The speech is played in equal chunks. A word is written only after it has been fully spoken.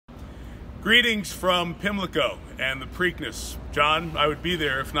Greetings from Pimlico and the Preakness. John, I would be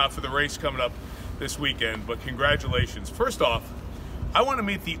there if not for the race coming up this weekend, but congratulations. First off, I want to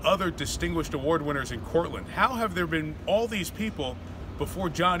meet the other distinguished award winners in Cortland. How have there been all these people before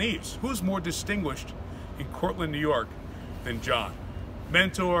John Eves? Who's more distinguished in Cortland, New York than John?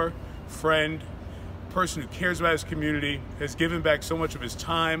 Mentor, friend, person who cares about his community, has given back so much of his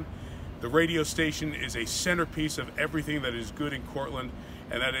time. The radio station is a centerpiece of everything that is good in Cortland,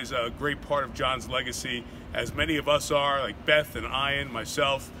 and that is a great part of John's legacy, as many of us are, like Beth and Ian,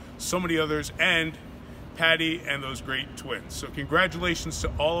 myself, so many others, and Patty and those great twins. So congratulations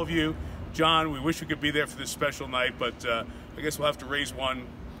to all of you. John, we wish we could be there for this special night, but I guess we'll have to raise one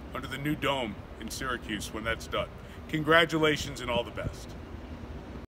under the new dome in Syracuse when that's done. Congratulations and all the best.